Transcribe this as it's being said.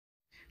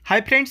Hi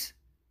friends,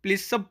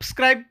 please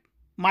subscribe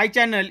my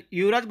channel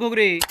Yuvraj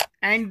Gogre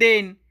and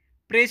then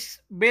press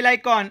bell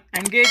icon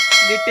and get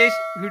latest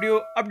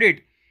video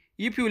update.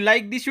 If you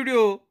like this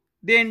video,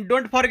 then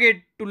don't forget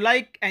to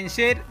like and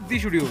share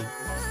this video.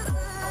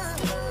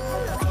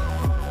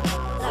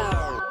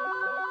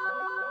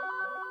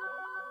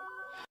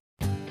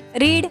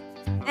 Read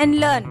and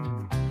learn.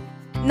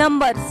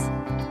 Numbers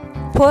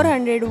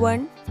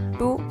 401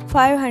 to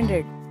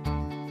 500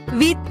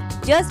 with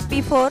just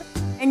before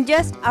and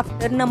just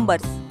after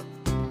numbers.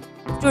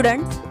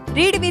 Students,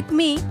 read with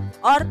me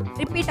or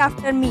repeat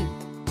after me.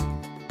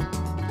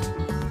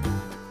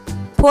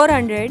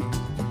 400,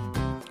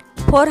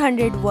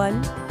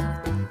 401,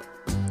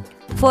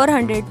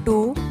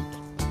 402,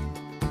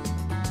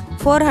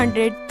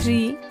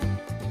 403,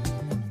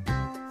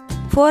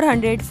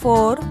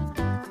 404,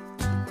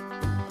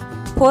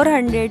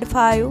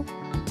 405,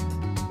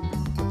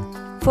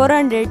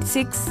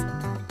 406,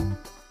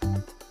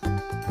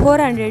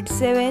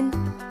 407,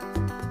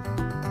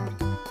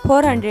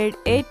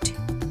 408,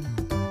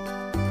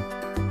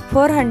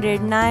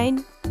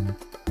 409,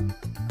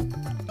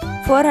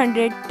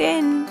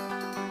 410,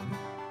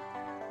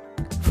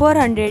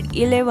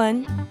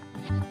 411,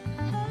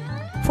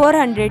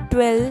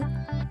 412,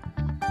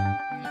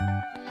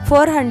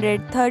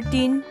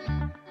 413,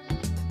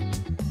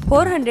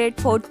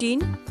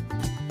 414,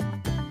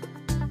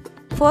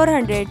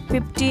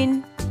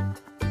 415,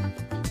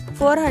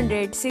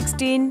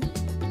 416,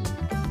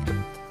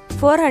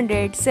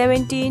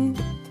 417,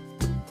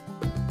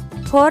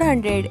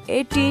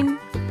 418,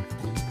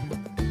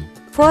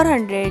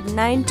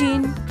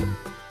 419,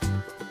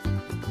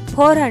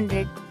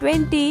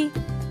 420,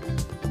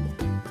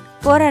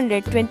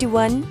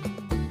 421,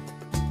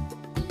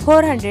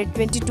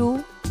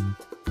 422,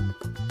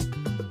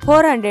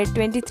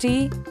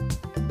 423,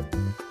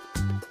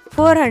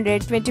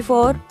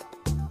 424,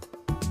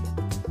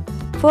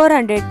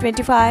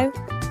 425,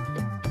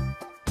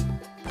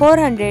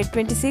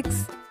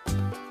 426,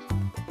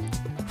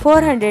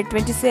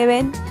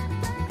 427,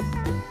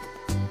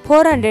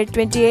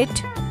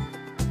 428,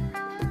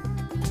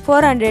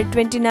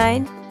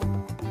 429,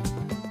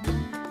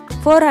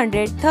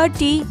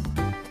 430,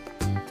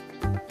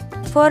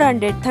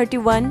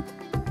 431,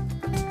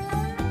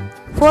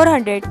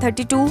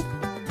 432,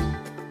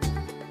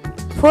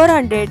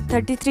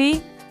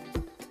 433,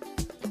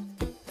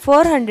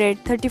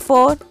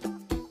 434,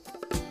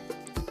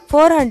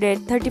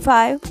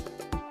 435,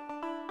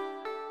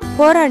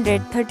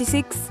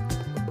 436,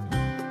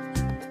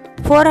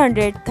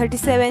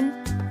 437,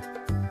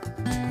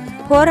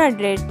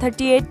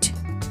 438,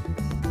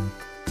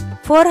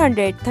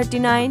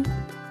 439,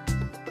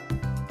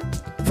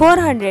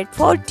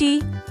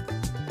 440,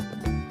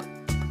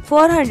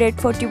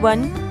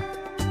 441,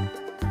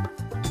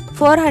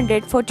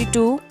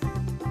 442,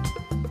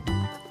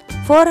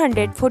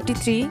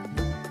 443,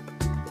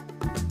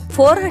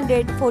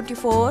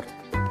 444,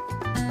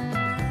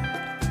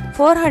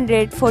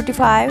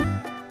 445,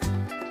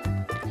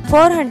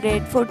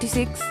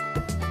 446,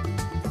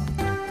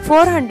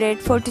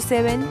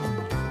 447,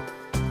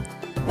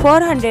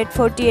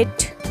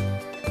 448,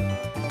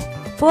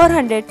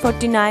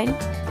 449,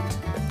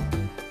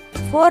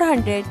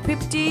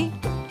 450,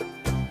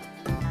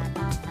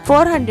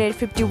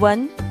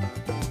 451,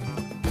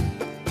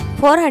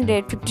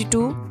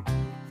 452,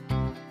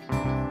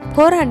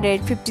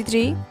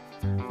 453,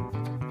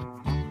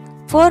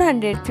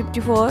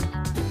 454,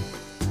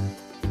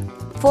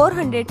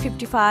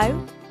 455,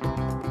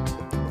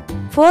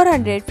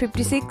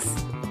 456,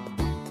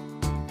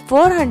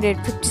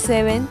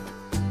 457,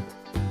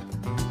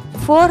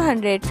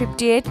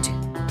 458,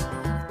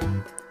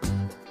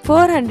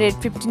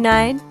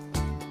 459,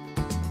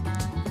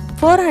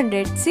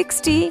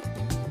 460,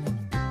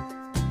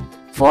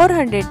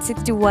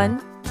 461,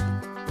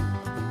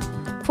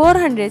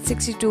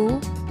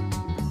 462,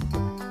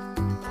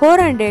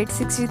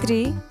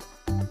 463,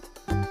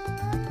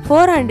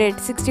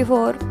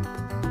 464,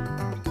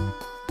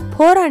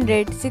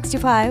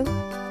 465,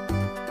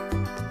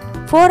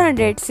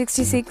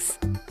 466,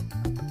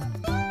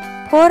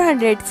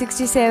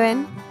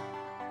 467,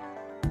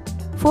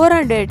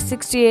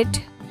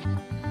 468,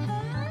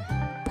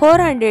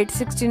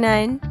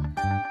 469,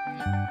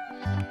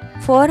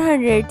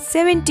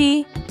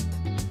 470,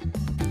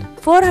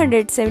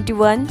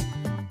 471,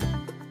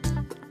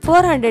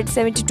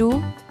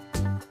 472,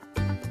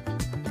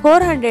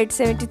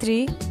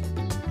 473,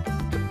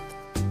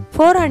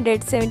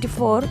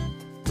 474,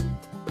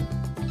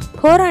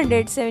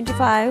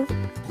 475,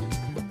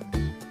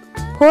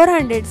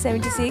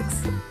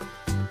 476,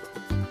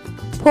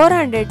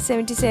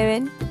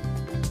 477,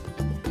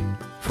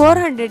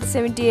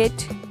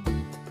 478,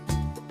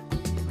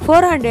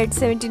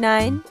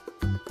 479,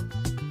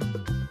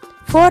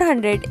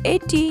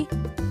 480,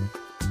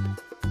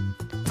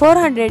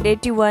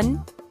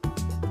 481,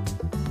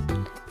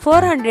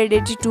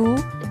 482,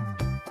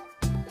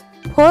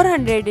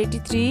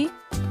 483,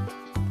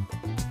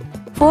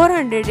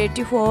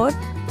 484,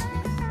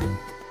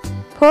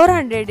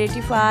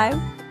 485,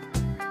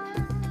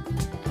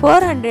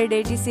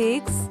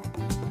 486,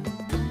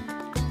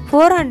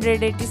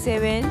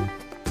 487,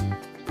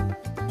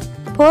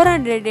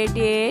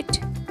 488,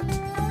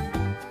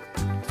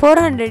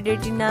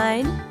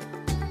 489,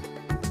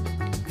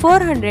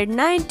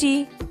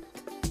 490,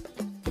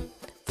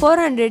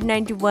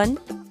 491,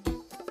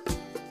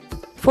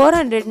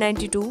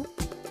 492,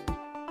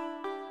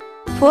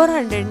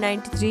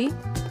 493,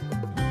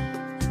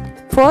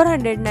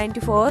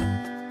 494,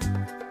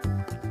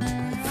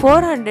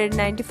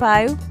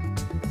 495,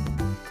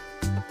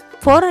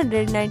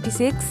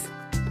 496,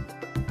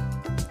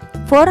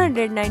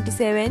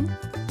 497,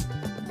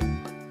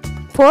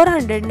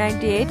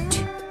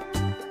 498,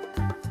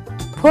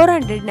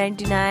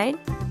 499,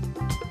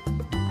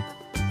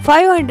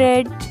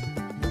 500.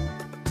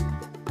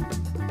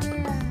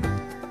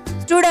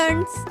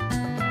 Students,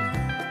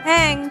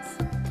 thanks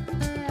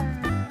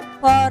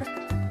for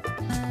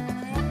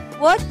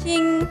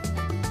watching.